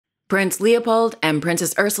Prince Leopold and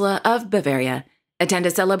Princess Ursula of Bavaria attend a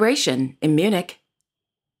celebration in Munich.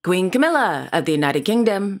 Queen Camilla of the United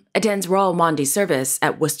Kingdom attends Royal Maundy service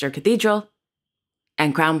at Worcester Cathedral.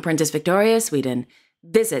 And Crown Princess Victoria of Sweden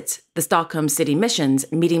visits the Stockholm City Mission's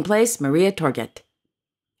meeting place, Maria Torget.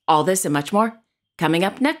 All this and much more coming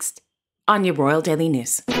up next on your Royal Daily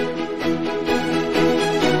News. Good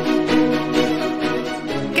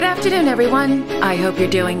afternoon, everyone. I hope you're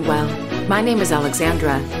doing well. My name is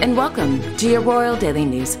Alexandra, and welcome to your Royal Daily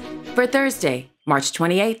News for Thursday, March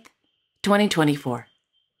 28th, 2024.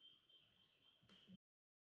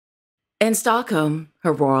 In Stockholm,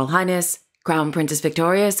 Her Royal Highness, Crown Princess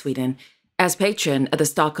Victoria of Sweden, as patron of the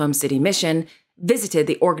Stockholm City Mission, visited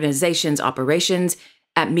the organization's operations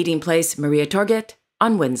at Meeting Place Maria Torget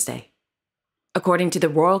on Wednesday. According to the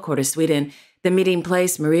Royal Court of Sweden, the Meeting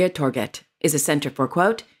Place Maria Torget is a center for,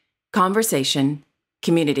 quote, conversation,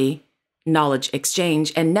 community, knowledge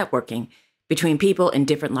exchange, and networking between people in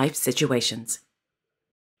different life situations.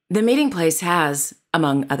 The meeting place has,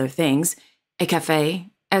 among other things, a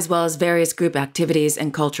cafe, as well as various group activities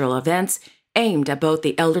and cultural events aimed at both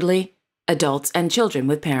the elderly, adults, and children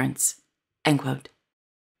with parents, end quote.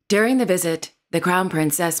 During the visit, the Crown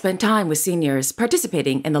Princess spent time with seniors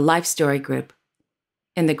participating in the Life Story group.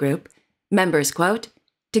 In the group, members, quote,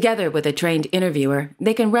 together with a trained interviewer,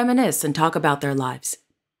 they can reminisce and talk about their lives.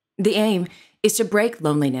 The aim is to break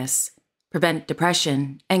loneliness, prevent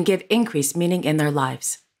depression, and give increased meaning in their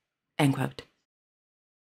lives, end quote.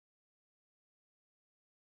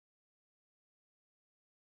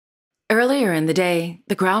 Earlier in the day,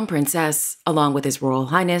 the Crown Princess, along with His Royal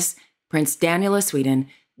Highness, Prince Daniel of Sweden,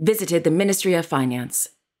 visited the Ministry of Finance.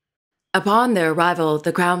 Upon their arrival,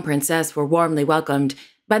 the Crown Princess were warmly welcomed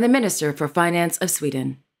by the Minister for Finance of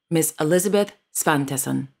Sweden, Miss Elisabeth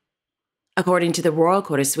Svantesson. According to the Royal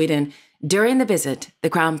Court of Sweden, during the visit, the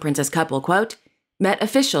Crown Princess couple, quote, met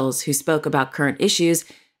officials who spoke about current issues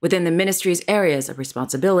within the ministry's areas of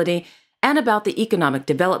responsibility and about the economic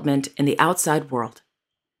development in the outside world,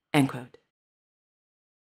 end quote.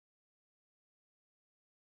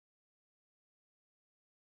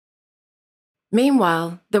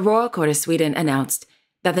 Meanwhile, the Royal Court of Sweden announced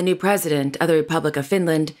that the new president of the Republic of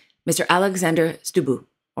Finland, Mr. Alexander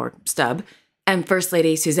Stubb, and First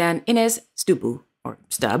Lady Suzanne Ines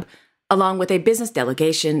Stubb, along with a business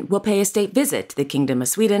delegation, will pay a state visit to the Kingdom of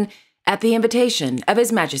Sweden at the invitation of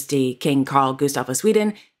His Majesty King Carl Gustaf of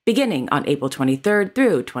Sweden, beginning on April 23rd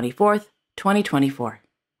through 24th, 2024.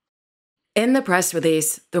 In the press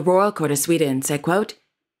release, the Royal Court of Sweden said, quote,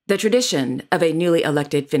 the tradition of a newly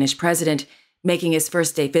elected Finnish president making his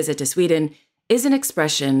first state visit to Sweden is an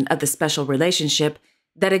expression of the special relationship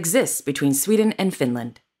that exists between Sweden and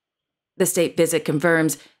Finland. The state visit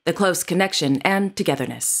confirms the close connection and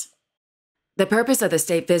togetherness. The purpose of the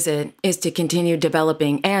state visit is to continue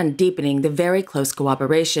developing and deepening the very close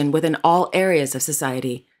cooperation within all areas of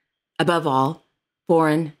society, above all,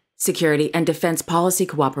 foreign, security, and defense policy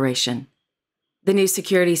cooperation. The new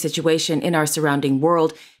security situation in our surrounding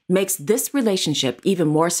world makes this relationship even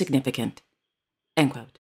more significant, end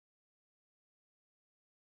quote.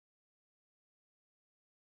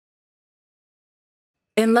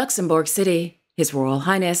 In Luxembourg City, His Royal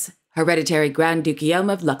Highness, Hereditary Grand Duke Guillaume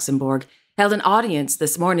of Luxembourg, held an audience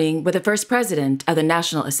this morning with the first president of the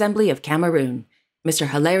National Assembly of Cameroon, Mr.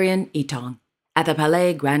 Hilarion Itong, at the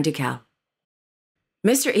Palais Grand Ducal.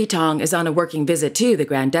 Mr. Itong is on a working visit to the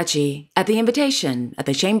Grand Duchy at the invitation of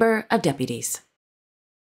the Chamber of Deputies.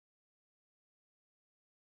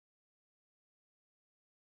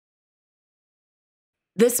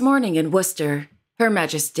 This morning in Worcester, Her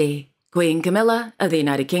Majesty Queen Camilla of the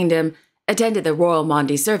United Kingdom attended the Royal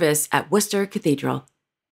Maundy service at Worcester Cathedral.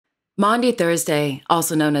 Maundy Thursday,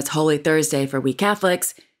 also known as Holy Thursday for we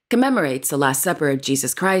Catholics, commemorates the Last Supper of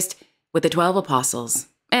Jesus Christ with the 12 apostles,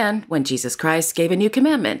 and when Jesus Christ gave a new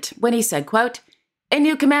commandment, when he said, quote, a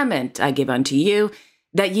new commandment I give unto you,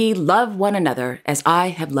 that ye love one another as I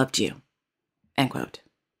have loved you, end quote.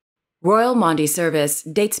 Royal Maundy service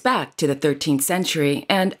dates back to the 13th century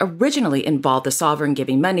and originally involved the sovereign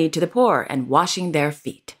giving money to the poor and washing their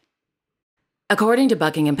feet. According to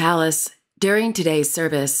Buckingham Palace, during today's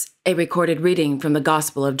service, a recorded reading from the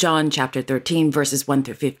Gospel of John, chapter 13, verses 1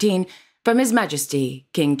 through 15, from His Majesty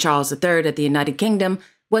King Charles III of the United Kingdom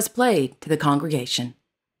was played to the congregation.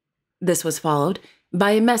 This was followed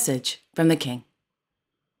by a message from the King.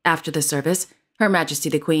 After the service, Her Majesty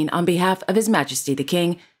the Queen, on behalf of His Majesty the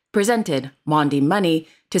King, presented Maundy money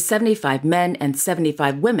to 75 men and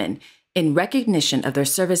 75 women in recognition of their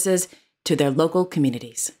services to their local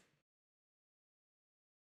communities.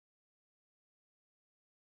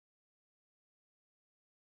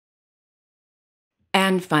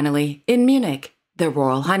 And finally, in Munich, their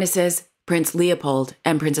Royal Highnesses, Prince Leopold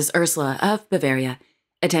and Princess Ursula of Bavaria,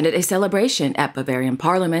 attended a celebration at Bavarian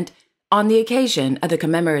Parliament on the occasion of the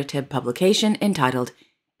commemorative publication entitled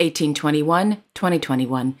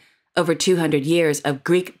 1821-2021, Over 200 Years of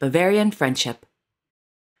Greek-Bavarian Friendship.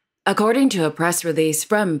 According to a press release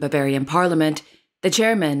from Bavarian Parliament, the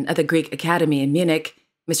chairman of the Greek Academy in Munich,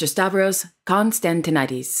 Mr. Stavros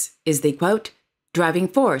Konstantinidis, is the, quote, driving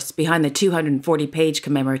force behind the 240-page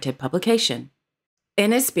commemorative publication.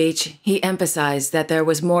 In his speech, he emphasized that there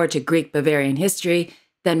was more to Greek-Bavarian history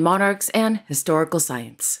than monarchs and historical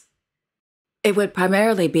science. It would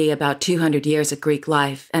primarily be about 200 years of Greek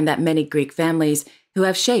life and that many Greek families who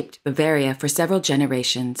have shaped Bavaria for several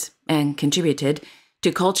generations and contributed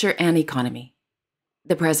to culture and economy.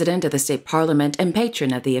 The president of the state parliament and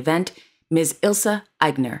patron of the event, Ms. Ilse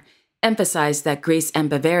Aigner, emphasized that Greece and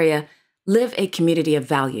Bavaria live a community of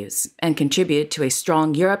values and contribute to a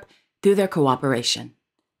strong Europe through their cooperation.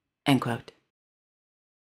 End quote.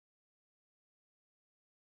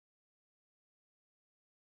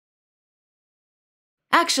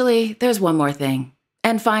 Actually, there's one more thing.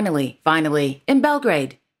 And finally, in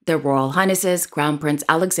Belgrade, their Royal Highnesses Crown Prince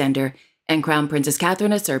Alexander and Crown Princess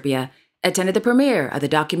Catherine of Serbia attended the premiere of the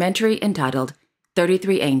documentary entitled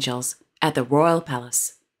 33 Angels at the Royal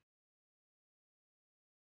Palace.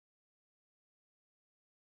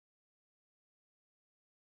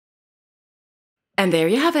 And there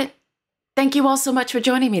you have it. Thank you all so much for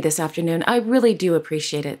joining me this afternoon. I really do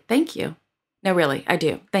appreciate it. Thank you. No, really, I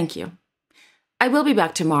do. Thank you. I will be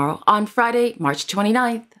back tomorrow on Friday, March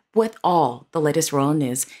 29th, with all the latest royal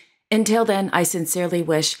news. Until then, I sincerely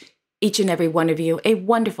wish each and every one of you a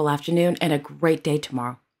wonderful afternoon and a great day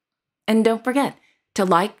tomorrow. And don't forget to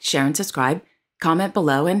like, share, and subscribe, comment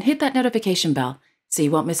below, and hit that notification bell so you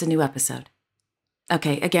won't miss a new episode.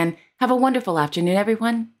 Okay, again, have a wonderful afternoon,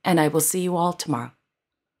 everyone, and I will see you all tomorrow.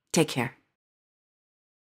 Take care.